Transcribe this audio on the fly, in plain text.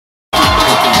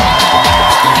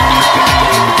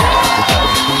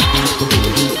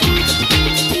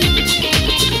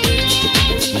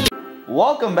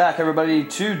Welcome back, everybody,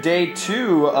 to day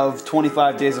 2 of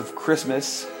 25 Days of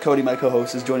Christmas. Cody, my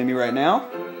co-host, is joining me right now.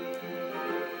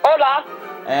 Hola.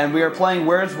 And we are playing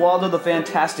Where's Waldo? The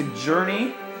Fantastic Journey.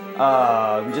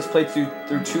 We just played through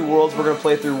 2 worlds. We're going to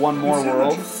play through one more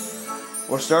world.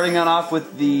 We're starting on off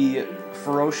with the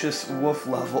Ferocious Wolf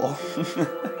level.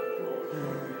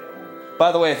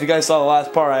 By the way, if you guys saw the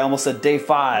last part, I almost said day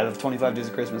 5 of 25 Days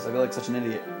of Christmas. I feel like such an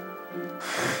idiot.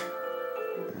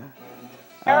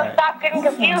 Right. Stop getting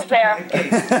confused there.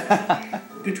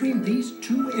 Between these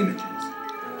two images,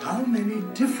 how many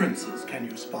differences can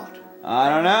you spot? I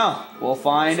don't know. We'll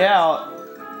find out.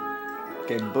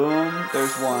 Okay, boom.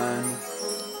 There's 1.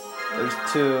 There's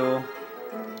 2.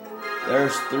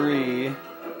 There's 3.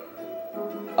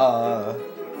 Oh,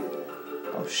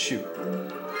 shoot.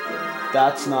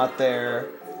 That's not there.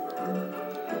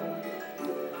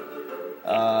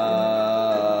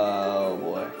 Oh,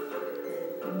 boy.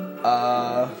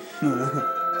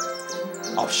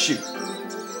 Oh, shoot.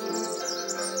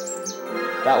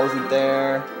 That wasn't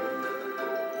there.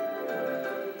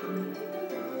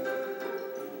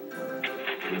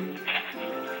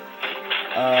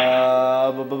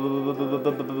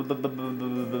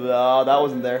 Oh, that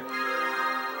wasn't there.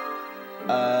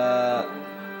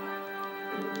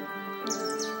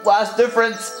 Last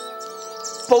difference.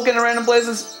 Poking in random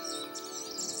places.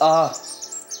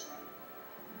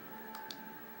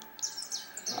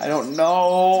 I don't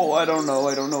know. I don't know.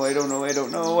 What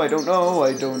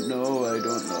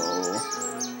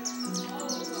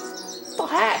the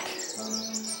heck?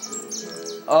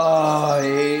 Oh, I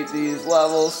hate these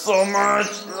levels so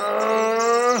much.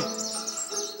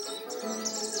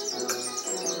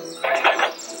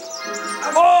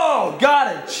 Oh,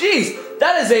 got it. Jeez,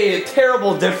 that is a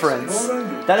terrible difference.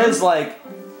 That is like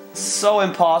so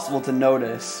impossible to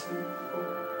notice.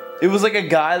 It was like a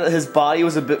guy that his body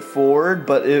was a bit forward,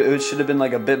 but it should have been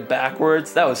like a bit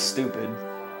backwards. That was stupid.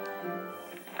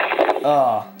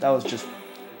 Oh, that was just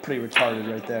pretty retarded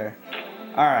right there.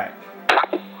 All right.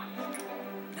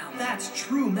 Now that's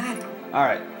true magic. All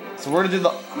right. So we're gonna do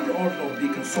the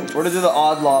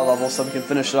odd law level, so we can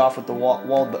finish it off with the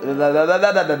Waldo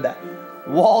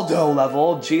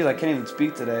level. Jeez, I can't even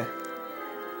speak today.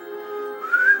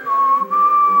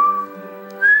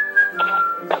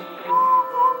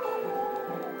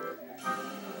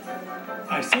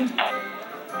 I see.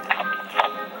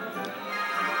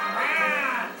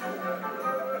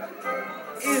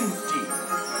 Empty.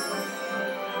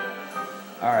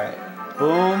 All right.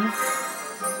 Boom.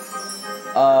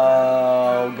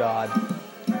 Oh God.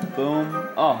 Boom.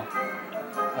 Oh,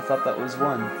 I thought that was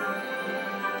 1.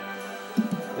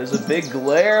 There's a big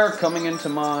glare coming into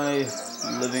my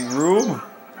living room.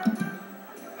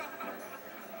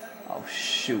 Oh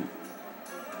shoot.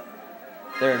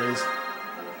 There it is.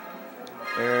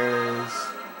 There's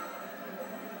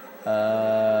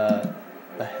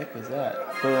the heck was that?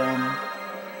 Boom.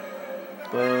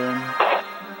 Boom.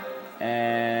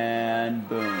 And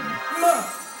boom.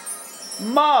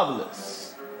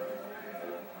 Marvelous.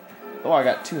 Oh, I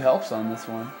got 2 helps on this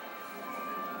one.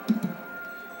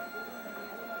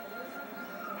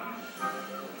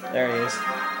 There he is.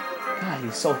 God,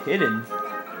 he's so hidden.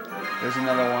 There's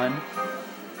another one.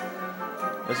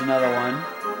 There's another one.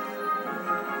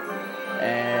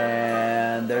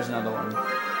 And there's another one.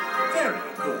 Very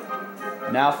good.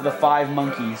 Now for the 5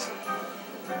 monkeys.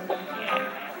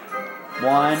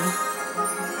 1,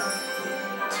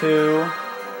 2.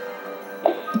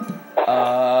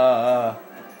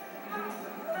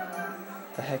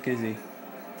 The heck is he?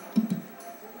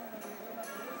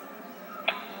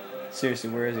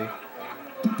 Seriously, where is he?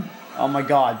 Oh my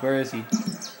God, where is he?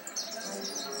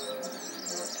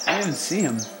 I didn't even see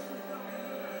him.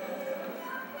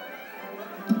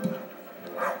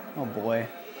 Oh boy.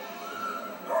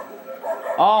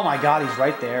 Oh my God, he's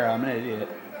right there. I'm an idiot.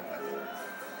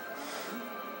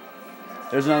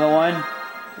 There's another one.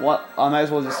 What? I might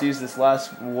as well just use this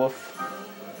last wolf.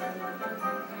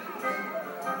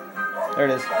 There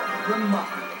it is.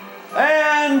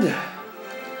 And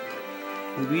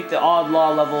we beat the odd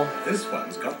law level. This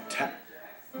one's got talent.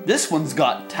 This one's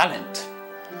got talent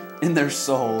in their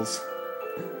souls.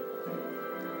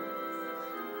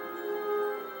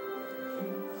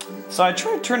 So I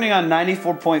tried turning on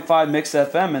 94.5 Mix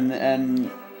FM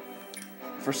and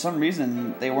for some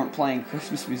reason they weren't playing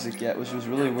Christmas music yet, which was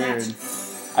really weird.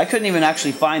 I couldn't even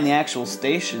actually find the actual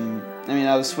station. I mean,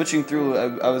 I was switching through,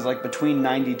 I was like between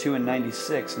 92 and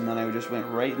 96, and then I just went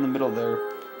right in the middle there.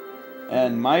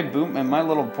 And my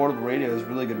little portable radio has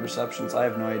really good reception, so I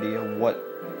have no idea what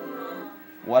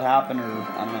happened, or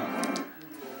I don't know.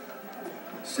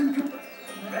 So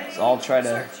I'll try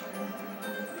to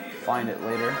find it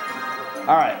later.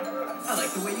 Alright. I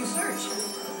like the way you search.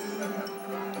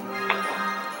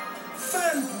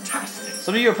 Fantastic.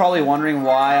 Some of you are probably wondering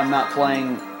why I'm not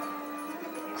playing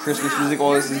Christmas music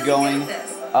while this is going.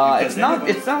 It's not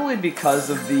really because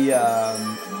of the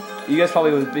you guys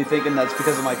probably would be thinking that's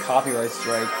because of my copyright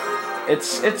strike.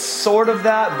 It's sort of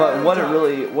that, but what it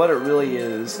really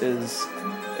is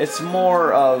it's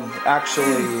more of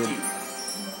actually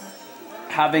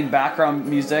having background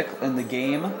music in the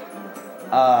game.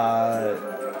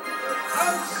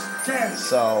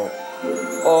 So,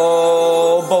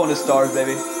 oh, bonus stars,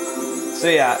 baby. So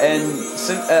yeah, and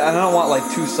I don't want like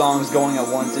 2 songs going at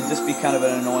once. It'd just be kind of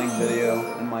an annoying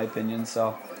video, in my opinion.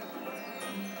 So.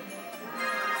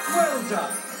 Well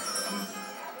done.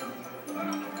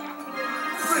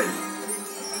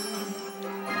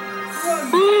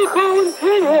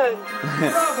 Brilliant.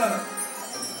 Bravo.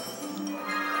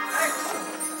 Excellent.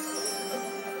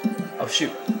 Oh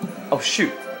shoot! Oh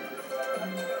shoot!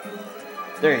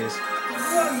 There he is.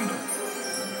 Wonderful.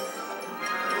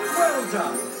 Well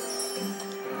done.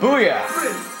 Booyah!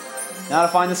 Brilliant. Now to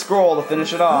find the scroll to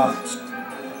finish it off.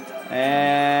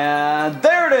 And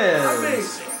there it is!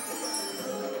 Amazing.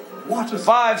 What a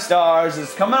 5 stars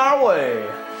is coming our way.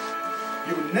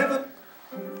 You never.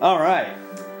 Alright.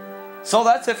 So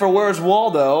that's it for Where's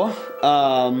Waldo.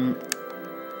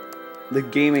 The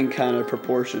gaming kind of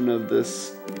proportion of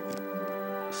this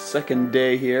second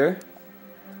day here.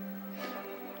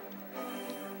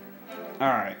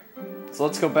 Alright. So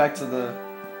let's go back to the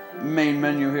main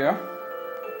menu here.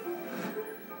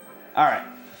 Alright.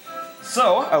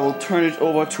 So I will turn it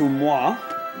over to moi.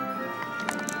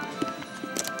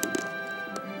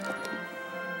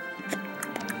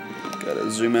 Gotta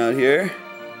zoom out here.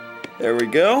 There we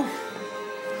go.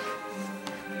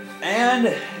 And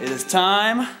it is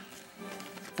time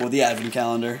for the advent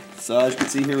calendar. So as you can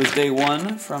see, here was day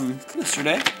 1 from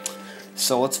yesterday.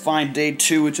 So let's find day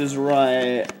 2, which is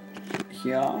right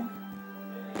here.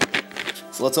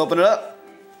 So let's open it up.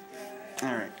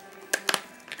 All right.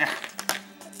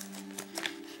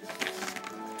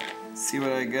 Let's see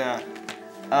what I got.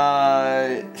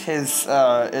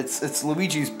 It's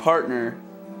Luigi's partner.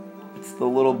 It's the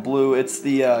little blue. It's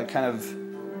the kind of,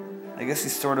 I guess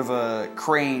he's sort of a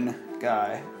crane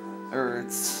guy, or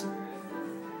it's,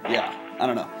 yeah, I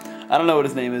don't know. I don't know what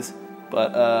his name is,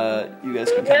 but you guys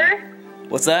can kind of.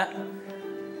 What's that?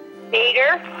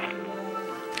 Mater?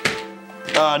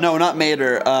 No, not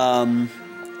Mater.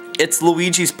 It's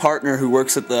Luigi's partner who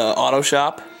works at the auto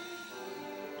shop.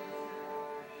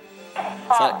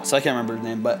 So I can't remember his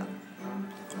name, but.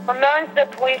 Ramon's the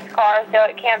police car, so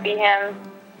it can't be him.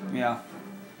 Yeah.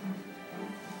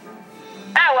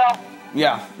 Ah, well.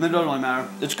 Yeah, it doesn't really matter.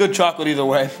 It's good chocolate either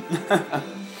way.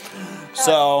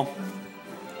 So,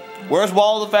 Where's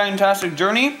Waldo the Fantastic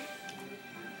Journey?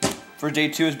 For day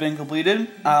 2 has been completed.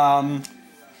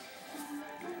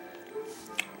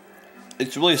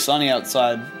 It's really sunny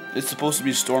outside. It's supposed to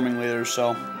be storming later,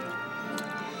 so.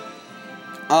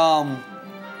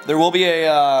 There will be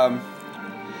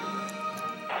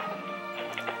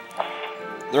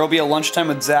a lunchtime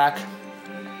with Zach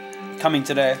coming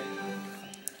today,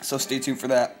 so stay tuned for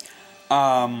that.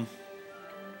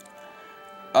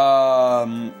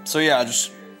 So yeah,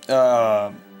 just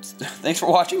thanks for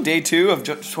watching day 2 of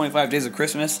 25 Days of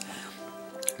Christmas.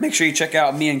 Make sure you check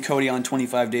out me and Cody on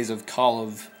 25 Days of Call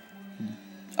of.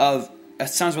 That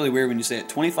sounds really weird when you say it.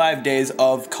 25 Days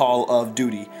of Call of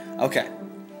Duty. Okay.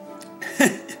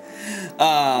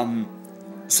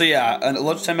 So yeah, a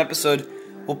lunchtime episode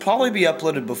will probably be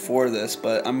uploaded before this,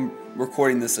 but I'm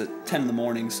recording this at 10 in the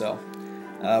morning, so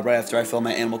right after I film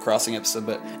my Animal Crossing episode.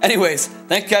 But anyways,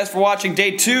 thank you guys for watching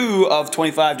day 2 of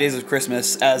 25 Days of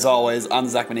Christmas. As always, I'm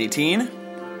Zachman18.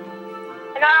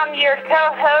 And I'm your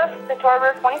co-host, the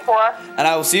Torber24. And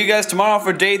I will see you guys tomorrow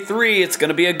for day 3. It's going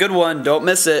to be a good one. Don't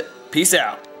miss it. Peace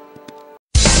out.